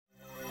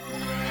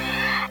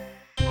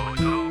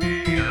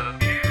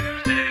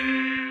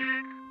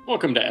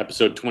welcome to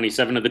episode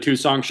 27 of the Two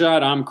Song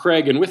Shot. I'm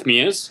Craig, and with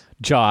me is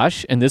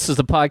Josh, and this is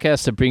the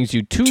podcast that brings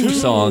you two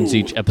songs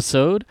each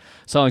episode,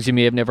 songs you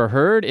may have never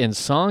heard, and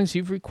songs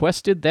you've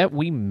requested that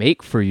we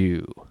make for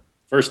you.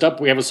 First up,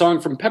 we have a song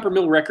from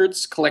Peppermill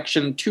Records,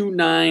 collection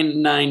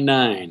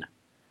 2999.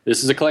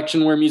 This is a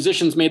collection where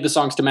musicians made the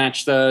songs to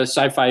match the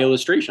sci-fi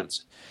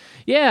illustrations.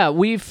 Yeah,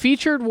 we've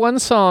featured one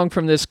song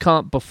from this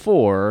comp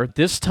before.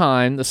 This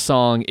time, the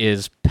song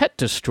is Pet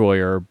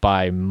Destroyer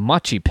by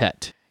Machi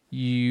Pet.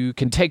 You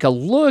can take a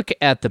look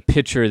at the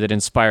picture that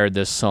inspired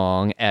this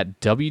song at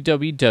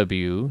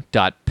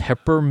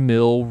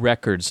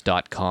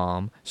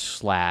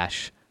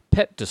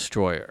www.peppermillrecords.com/Pet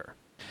Destroyer.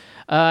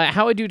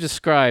 How would you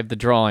describe the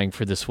drawing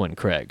for this one,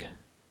 Craig?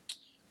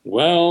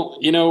 Well,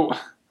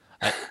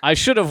 I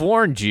should have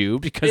warned you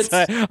because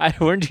I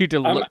warned you to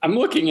look. I'm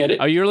looking at it.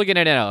 Oh, you're looking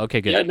at it now.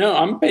 Okay, good. Yeah, no,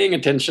 I'm paying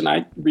attention.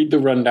 I read the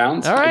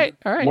rundowns. All right.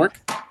 Mark.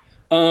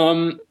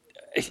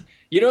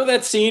 You know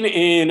that scene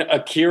in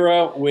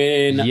Akira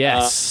when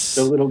yes.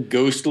 The little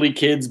ghostly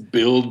kids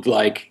build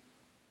like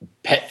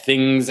pet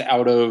things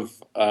out of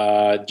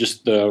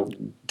just the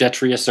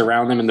detritus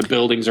around them and the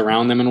buildings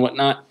around them and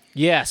whatnot?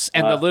 Yes,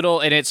 and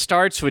and it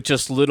starts with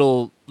just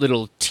little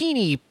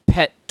teeny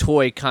pet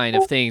toy kind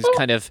of things,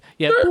 boop,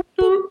 boop,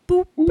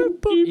 boop, boop,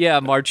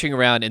 boop, marching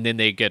around, and then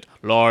they get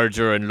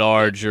larger and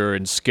larger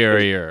and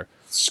scarier,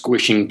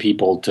 squishing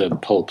people to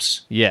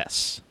pulps.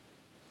 Yes,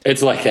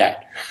 it's like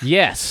that.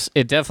 Yes,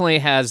 it definitely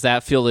has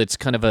that feel. It's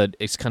kind of a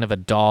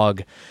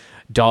dog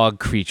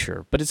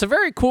creature, but it's a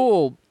very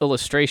cool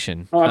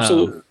illustration. Oh,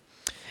 absolutely.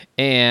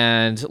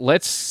 And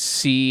let's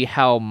see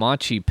how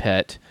Machi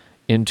Pet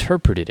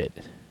interpreted it.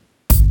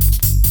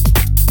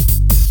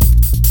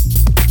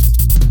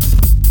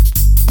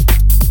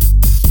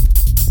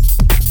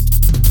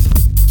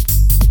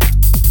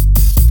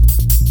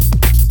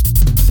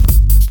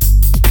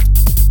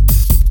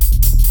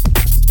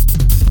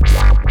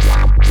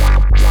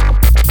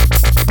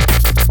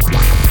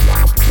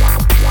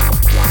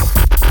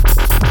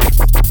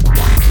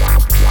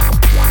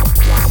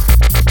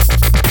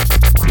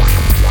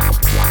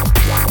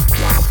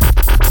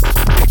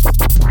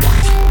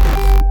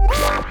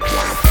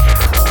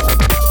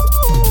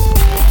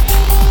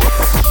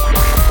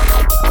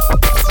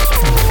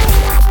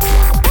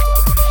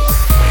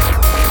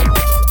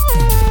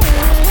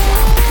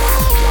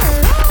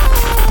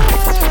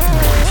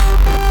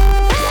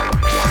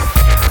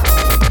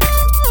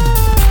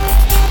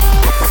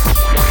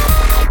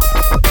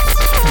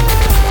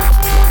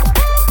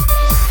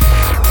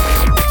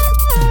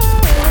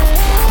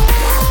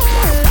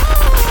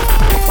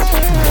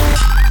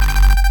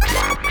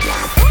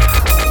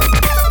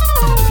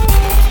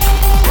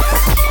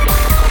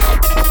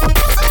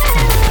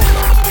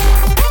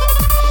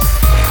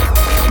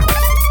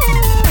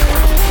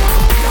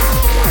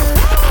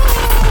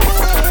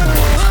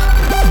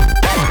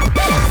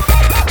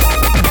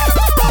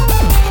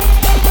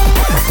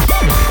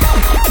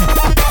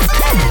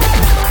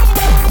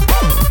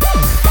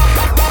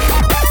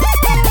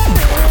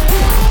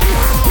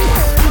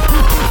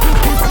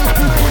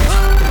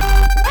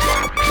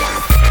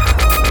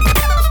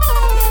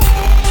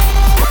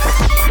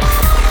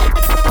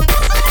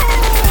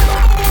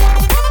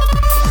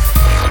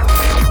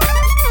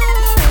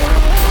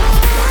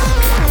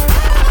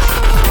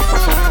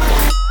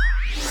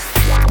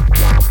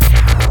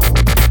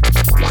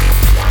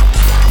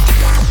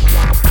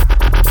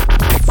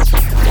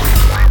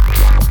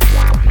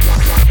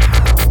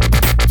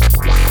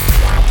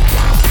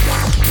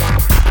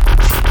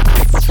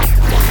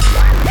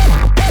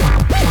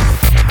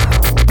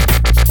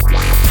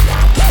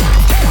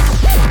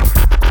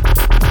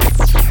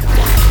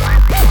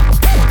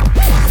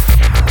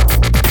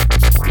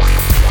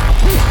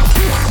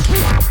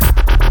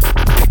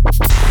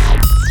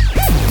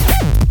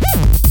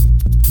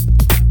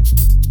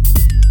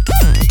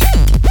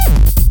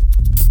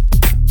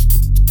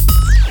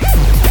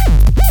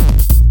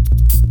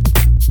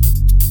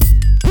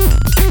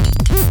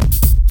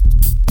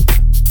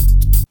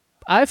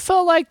 I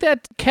felt like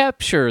that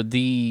captured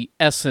the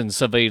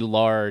essence of a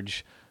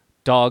large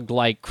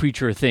dog-like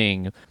creature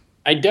thing.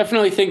 I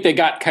definitely think they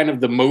got kind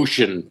of the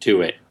motion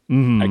to it.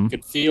 Mm-hmm. I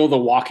could feel the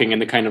walking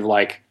and the kind of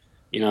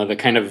the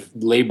kind of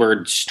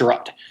labored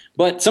strut.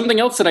 But something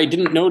else that I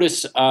didn't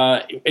notice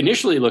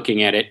initially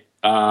looking at it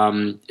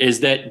is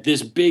that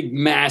this big,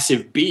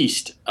 massive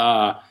beast,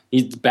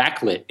 he's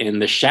backlit,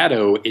 and the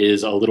shadow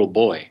is a little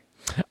boy.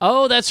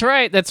 Oh, that's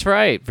right. That's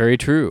right. Very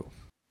true.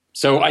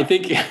 So I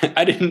think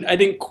I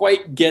didn't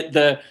quite get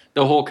the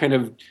whole kind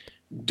of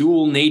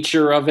dual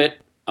nature of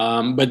it,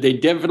 but they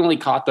definitely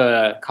caught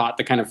the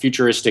kind of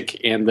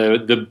futuristic and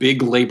the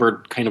big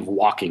labored kind of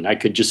walking. I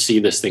could just see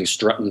this thing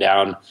strutting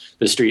down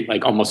the street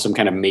like almost some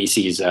kind of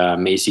Macy's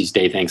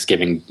Day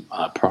Thanksgiving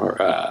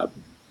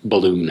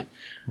balloon.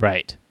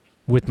 Right,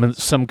 with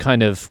some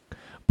kind of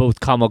both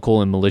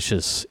comical and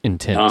malicious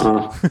intent.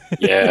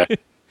 Yeah,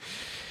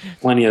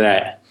 plenty of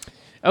that.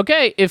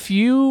 Okay, if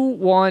you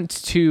want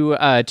to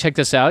check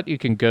this out, you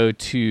can go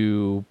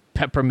to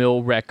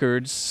Peppermill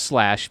Records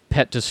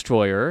 /Pet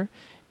Destroyer,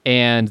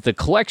 And the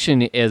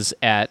collection is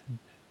at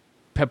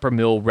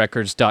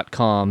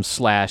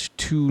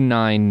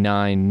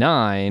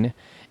peppermillrecords.com/2999,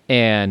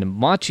 and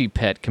Mochi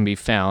Pet can be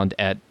found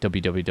at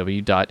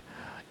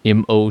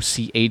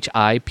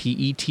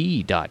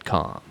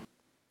www.mochipet.com.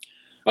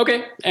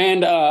 Okay,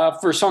 and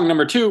for song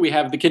number 2, we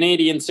have the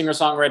Canadian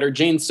singer-songwriter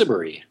Jane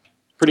Siberry.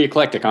 Pretty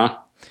eclectic, huh?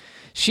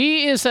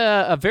 She is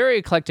a very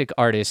eclectic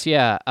artist,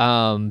 yeah.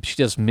 She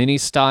does many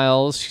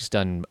styles. She's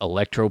done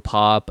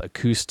electropop,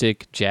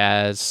 acoustic,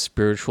 jazz,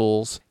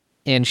 spirituals,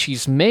 and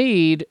she's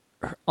made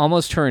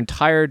almost her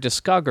entire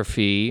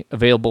discography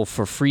available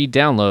for free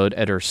download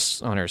at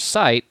on her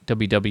site,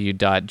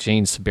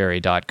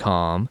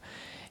 www.janesiberry.com.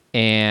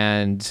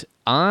 And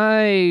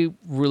I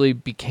really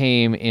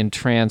became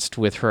entranced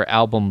with her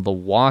album The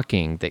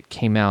Walking that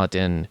came out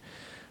in,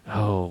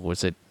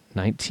 was it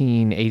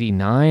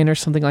 1989 or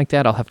something like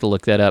that? I'll have to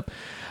look that up.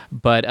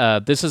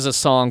 But this is a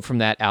song from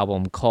that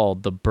album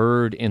called The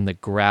Bird in the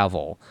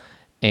Gravel.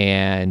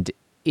 And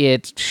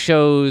it's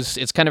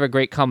kind of a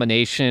great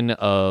combination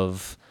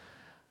of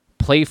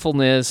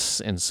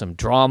playfulness and some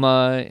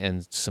drama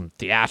and some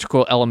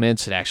theatrical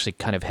elements. It actually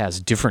kind of has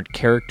different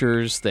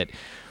characters that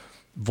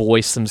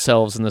voice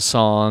themselves in the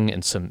song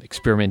and some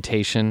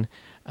experimentation.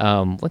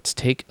 Let's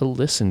take a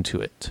listen to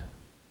it.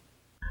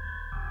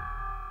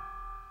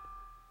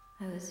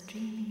 I was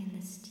dreaming in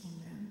the steam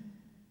room.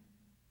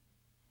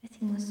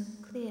 Everything was so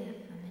clear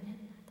for a minute,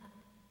 I thought.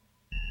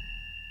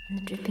 And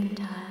the dripping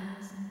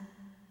tiles, and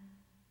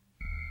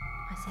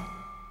I said,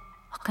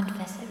 I'll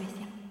confess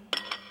everything.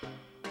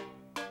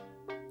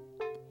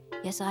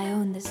 Yes, I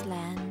own this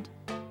land.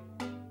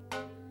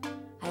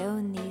 I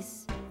own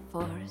these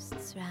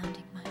forests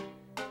surrounding my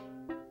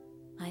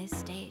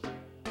estate.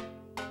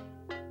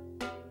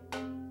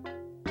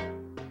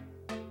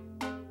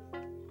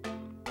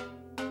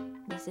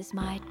 This is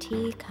my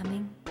tea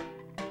coming.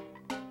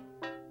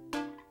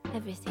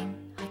 Everything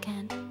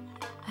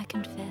I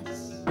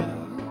confess.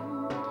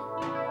 Now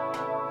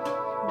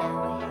I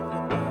have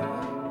the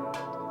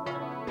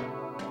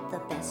bed, the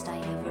best I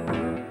ever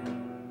heard.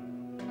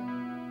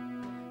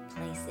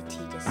 Place the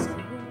tea to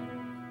soak,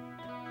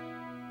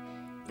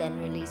 then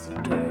release a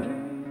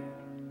turn.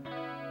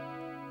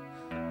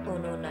 Oh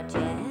no, not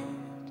yet.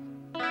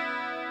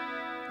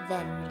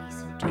 Then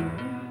release a turn.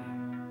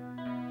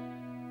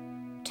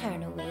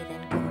 Turn away,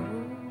 then go.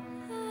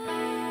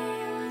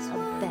 So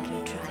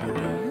better try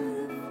again.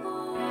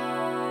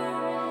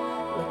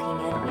 Looking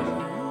at me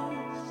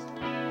east.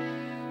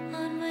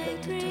 Wait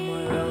till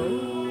tomorrow.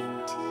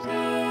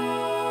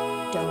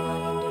 Don't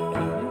want him to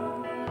know.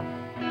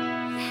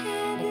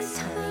 Next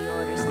time he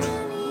orders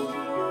tea,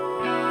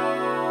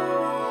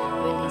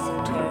 release a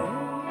turn.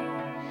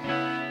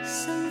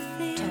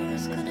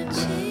 Something's gonna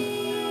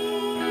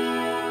change.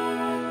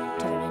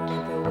 Turn a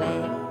nip away.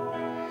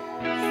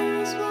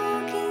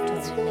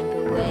 Turn a nip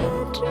away.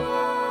 Turn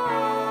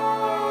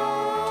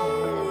a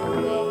nip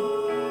away.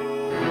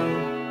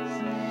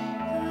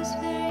 It was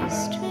very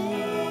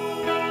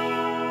strange.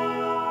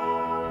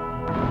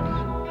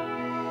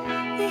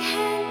 They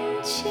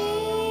hadn't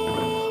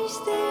changed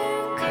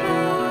their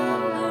color.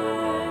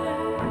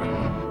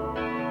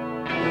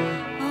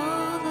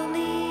 All the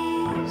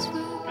leaves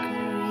were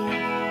green.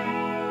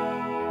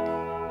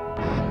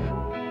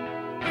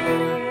 I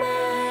don't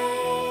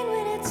mind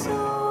when it's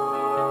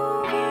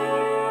over.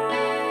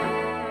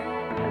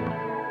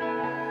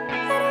 I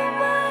don't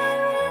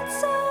mind when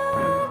it's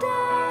all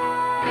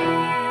done.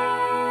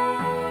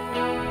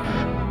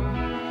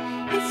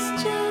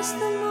 It's just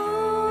the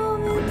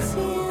moments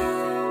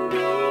in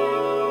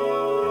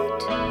between,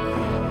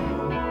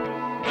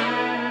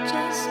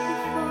 just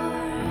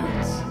before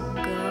it's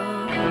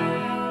gone.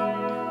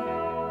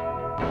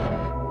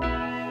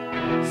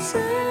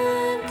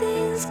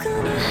 Something's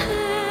gonna happen.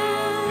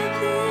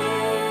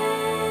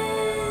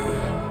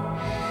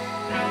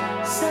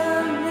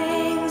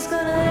 Something's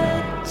gonna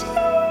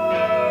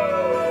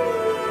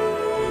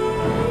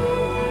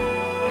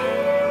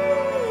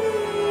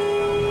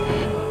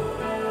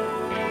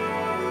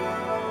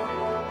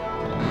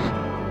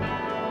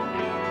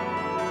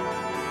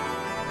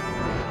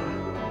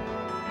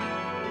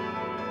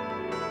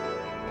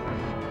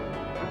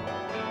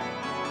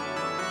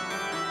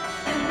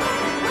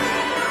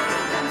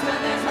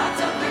There's lots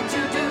of work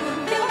to do.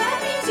 Feel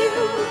happy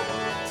too.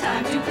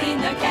 Time to clean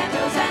the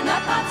candles and the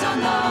pots on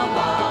the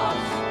wall.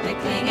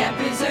 Pickling and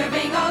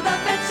preserving all the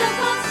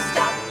vegetables.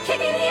 Stop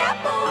kicking the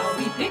apples. I'll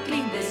be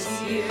pickling this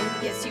year.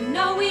 Yes, you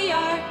know we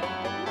are.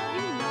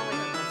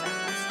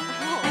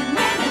 And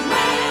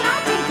when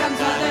autumn comes,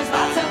 well, there's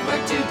lots of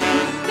work to do.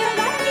 Feel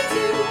happy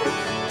too.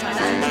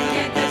 Time to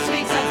get the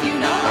sweet stuff, you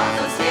know all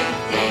those big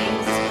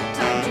things.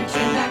 Time to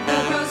trim back the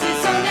roses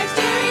so next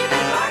year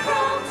even more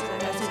grows.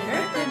 Does it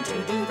hurt them to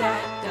do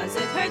that? Does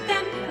it hurt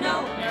them?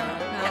 No.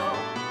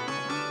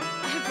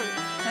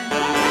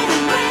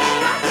 And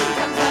when autumn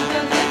comes, the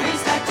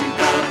deliveries start to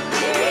go.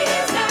 Here he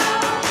is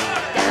now.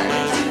 Down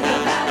into the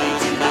valley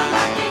to the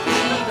market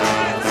he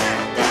goes.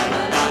 Down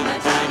along the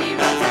tiny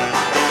roads and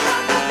out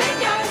along the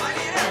vineyards.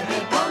 And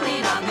people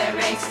lean on their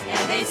rakes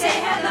and they say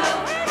hello.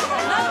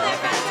 Hello.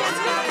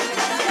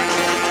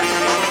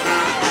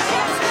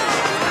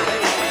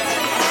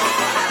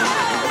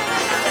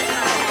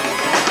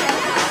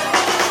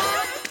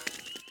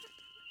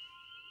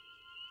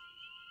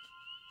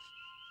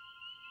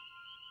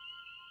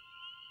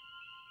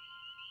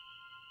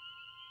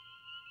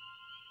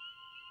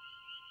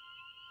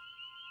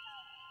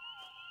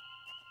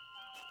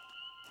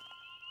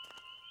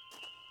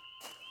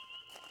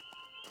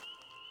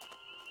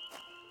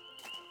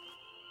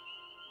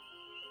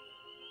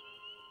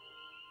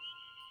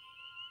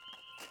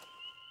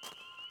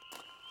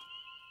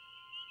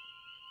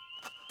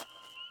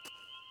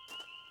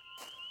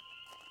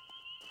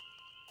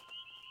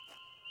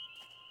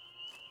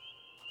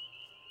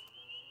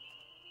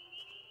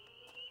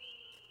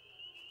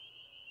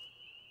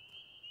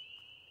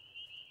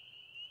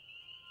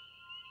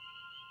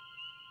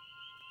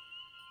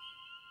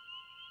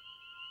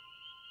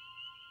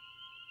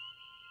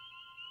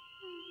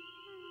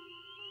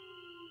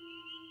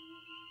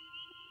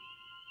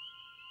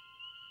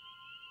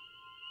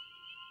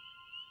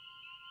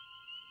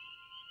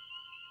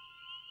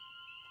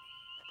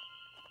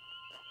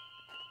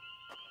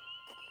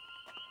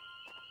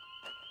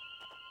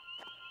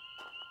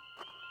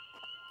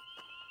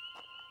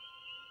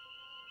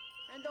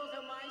 And those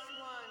are my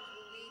swans,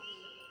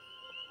 Luigi.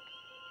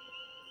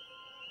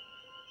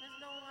 There's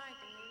no light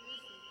in the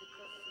music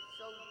because it's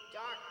so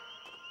dark.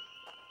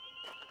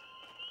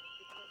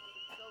 Because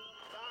it's so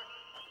dark.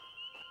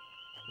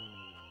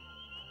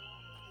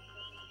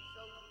 Because it's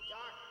so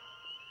dark.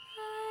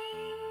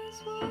 I was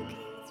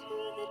walking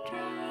through the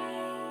dry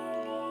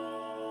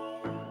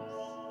leaves.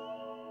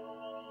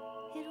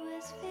 It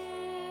was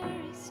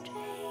very strange.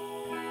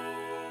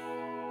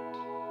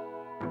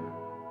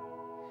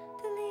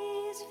 The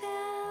leaves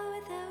fell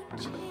without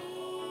changing.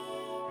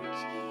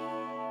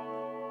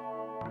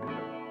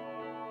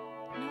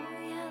 No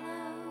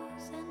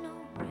yellows and no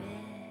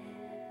reds.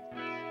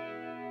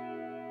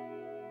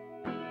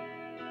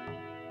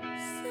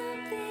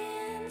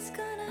 Something's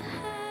gonna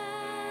happen.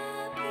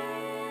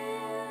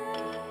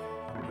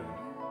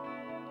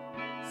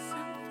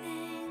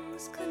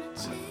 Something's gonna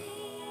change.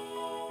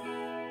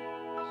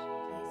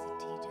 Plays a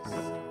teacher's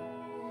song.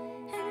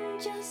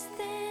 And just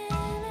then,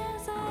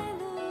 as I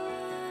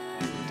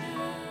looked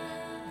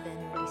up, then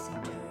release and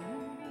turn.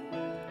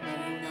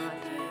 Never not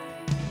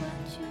heard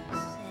what you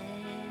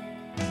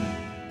said.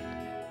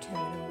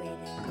 Turn away,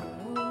 then go.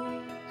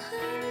 I'm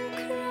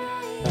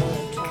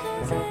crying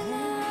 'cause I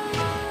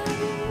love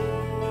you.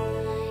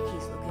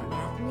 He's looking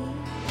at me.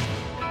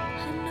 I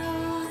know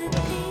that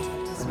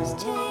things must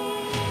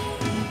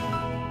change.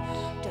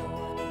 Don't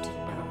want him to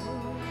know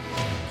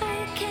I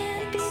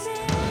can't be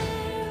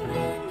there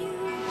when you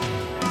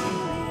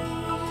leave.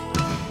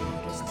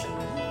 Just you.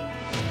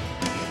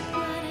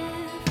 What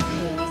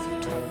if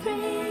you're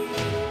afraid?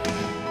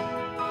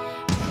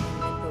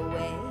 Turn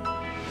away.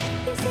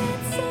 You said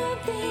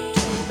something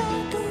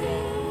about the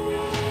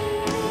movie.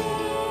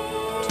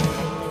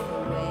 Turn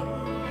away.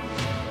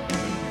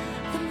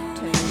 The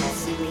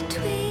moments in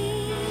between.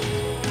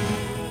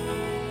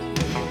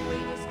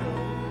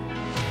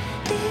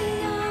 The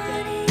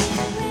yawning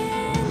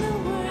when the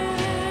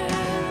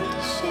world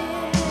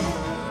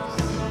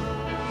shifts.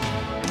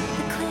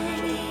 The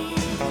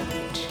clanging of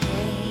the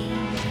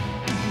train.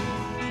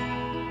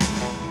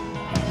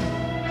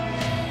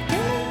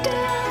 And the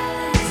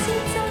dog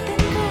sits up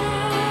and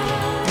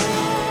growls.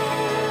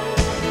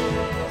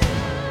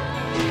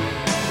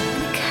 And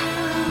the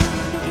cow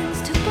begins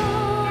to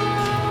bawl.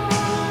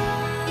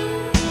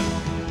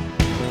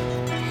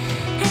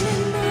 And a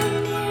nun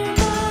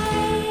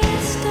nearby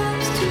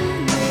stops to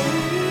listen.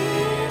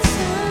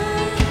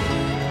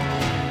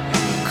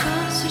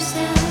 Cross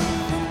herself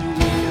and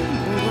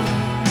remember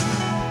one.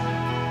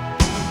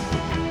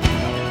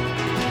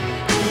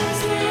 I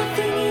was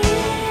laughing in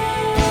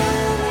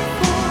the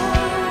forest.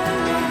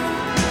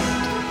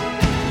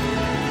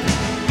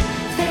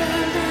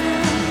 Fell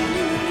down in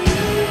the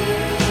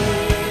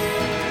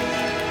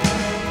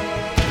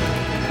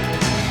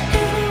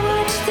and I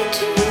watched the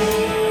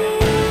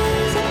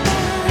trees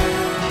above me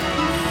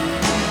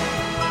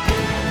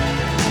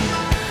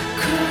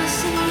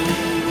crossing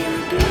in the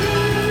breeze.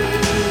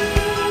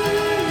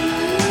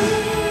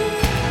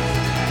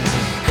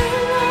 I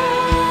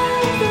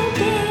love the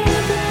bare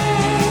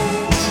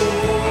branches.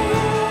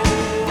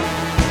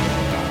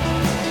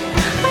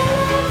 I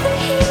love the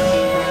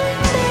healing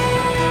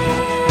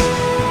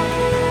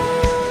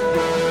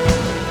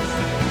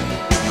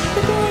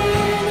the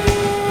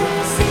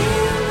bareness in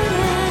the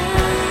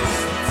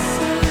last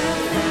sun,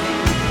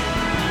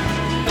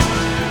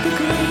 the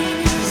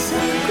grayness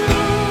of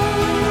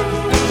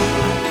gold,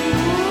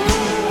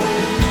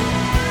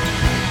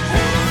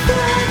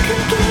 black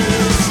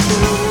against the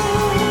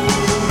wall,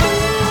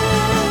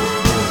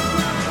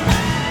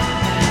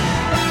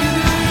 and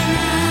I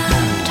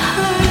laughed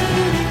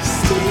harder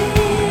still.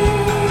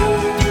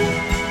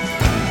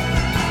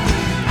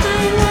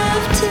 I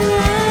laughed till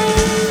I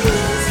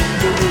was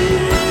blue,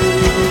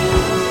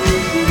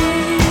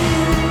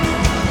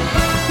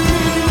 and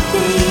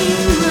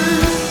everything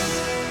was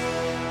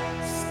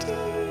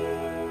still.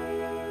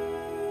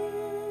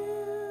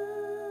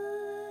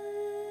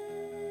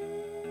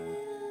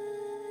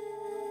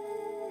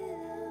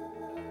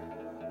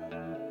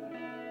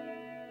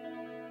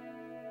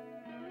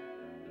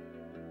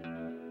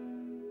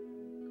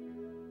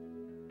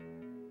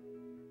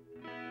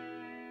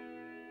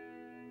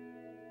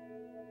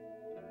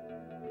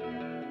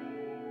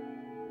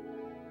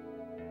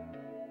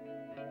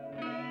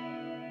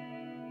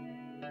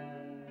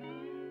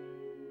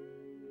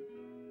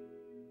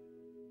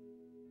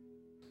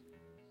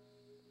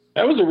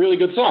 That was a really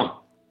good song.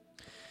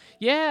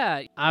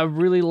 Yeah, I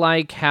really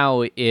like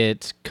how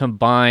it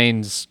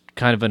combines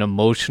kind of an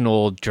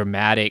emotional,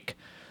 dramatic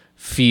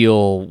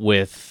feel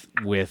with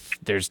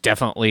there's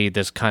definitely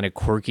this kind of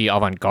quirky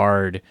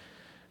avant-garde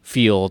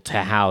feel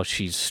to how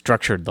she's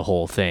structured the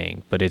whole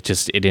thing, but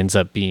it ends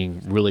up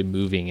being really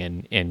moving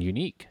and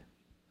unique.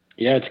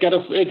 Yeah, it's got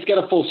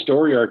a full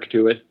story arc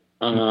to it,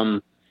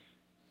 and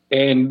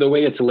the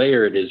way it's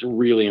layered is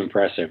really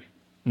impressive.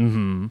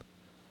 Mm-hmm.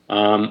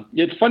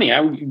 It's funny.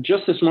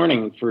 Just this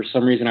morning, for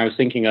some reason, I was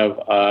thinking of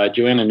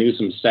Joanna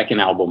Newsom's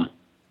second album.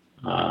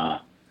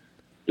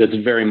 That's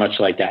very much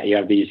like that. You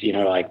have these,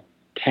 like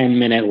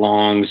 10-minute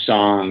long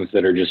songs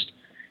that are just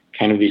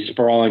kind of these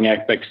sprawling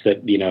epics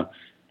that,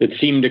 that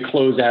seem to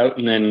close out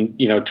and then,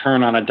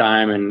 turn on a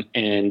dime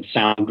and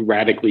sound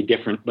radically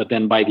different. But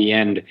then by the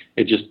end,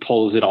 it just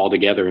pulls it all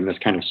together in this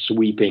kind of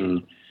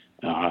sweeping,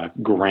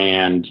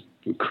 grand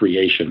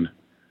creation.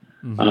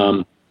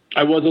 Mm-hmm.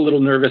 I was a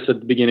little nervous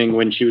at the beginning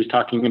when she was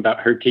talking about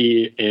her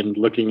tea and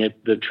looking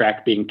at the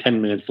track being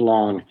 10 minutes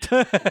long.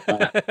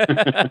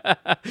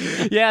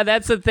 Yeah,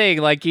 that's the thing.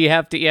 Like you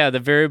have to, the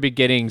very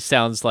beginning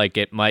sounds like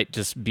it might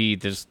just be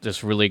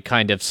this really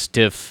kind of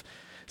stiff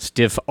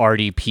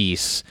arty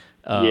piece,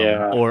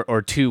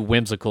 or too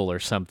whimsical or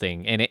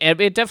something. And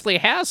it definitely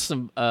has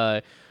some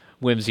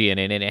whimsy in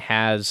it, and it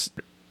has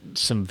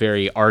some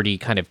very arty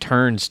kind of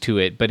turns to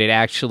it, but it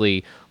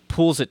actually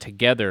pulls it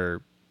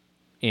together.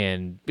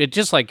 And it,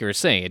 just like you were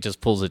saying, it just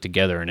pulls it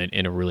together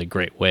in a really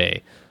great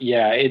way.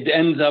 Yeah, it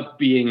ends up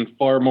being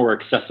far more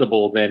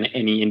accessible than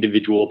any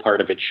individual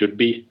part of it should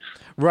be.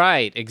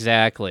 Right,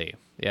 exactly.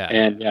 Yeah.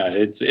 And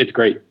it's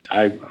great.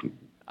 I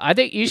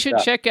think you should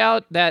check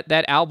out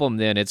that album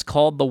then. It's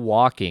called The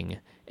Walking,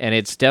 and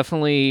it's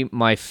definitely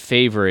my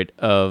favorite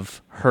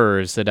of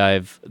hers that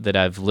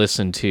I've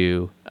listened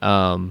to.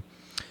 Well,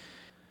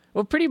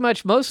 pretty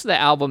much most of the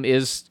album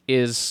is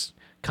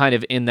kind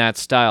of in that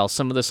style.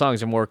 Some of the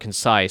songs are more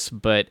concise,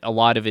 but a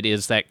lot of it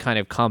is that kind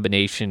of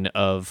combination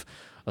of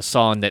a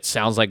song that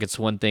sounds like it's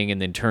one thing and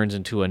then turns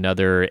into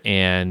another,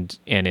 and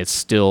it's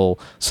still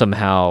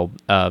somehow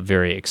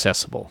very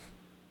accessible.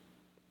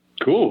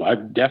 Cool. I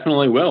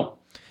definitely will.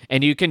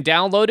 And you can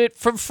download it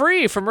for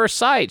free from her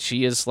site.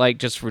 She has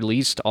just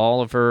released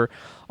all of her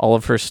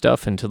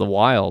stuff into the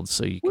wild,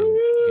 so you can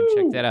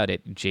check that out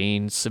at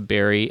Jane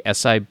Siberry,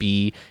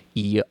 SIBERRY.com.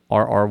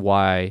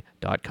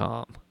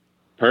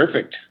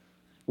 Perfect.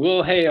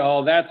 Well, hey,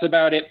 all, that's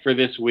about it for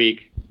this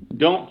week.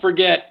 Don't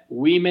forget,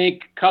 we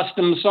make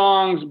custom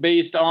songs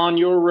based on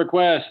your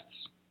requests.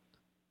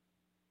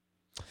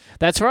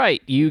 That's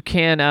right. You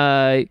can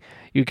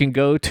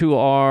go to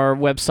our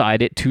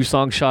website at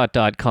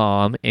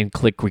twosongshot.com and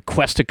click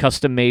Request a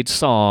Custom Made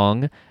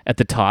Song at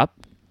the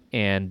top.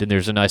 And then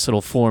there's a nice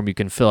little form you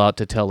can fill out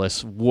to tell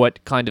us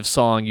what kind of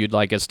song you'd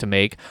like us to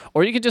make.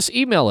 Or you can just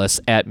email us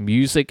at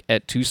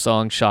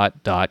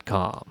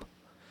music@twosongshot.com.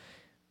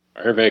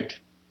 Perfect.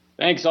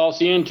 Thanks. I'll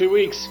see you in 2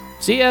 weeks.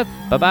 See ya.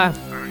 Bye-bye.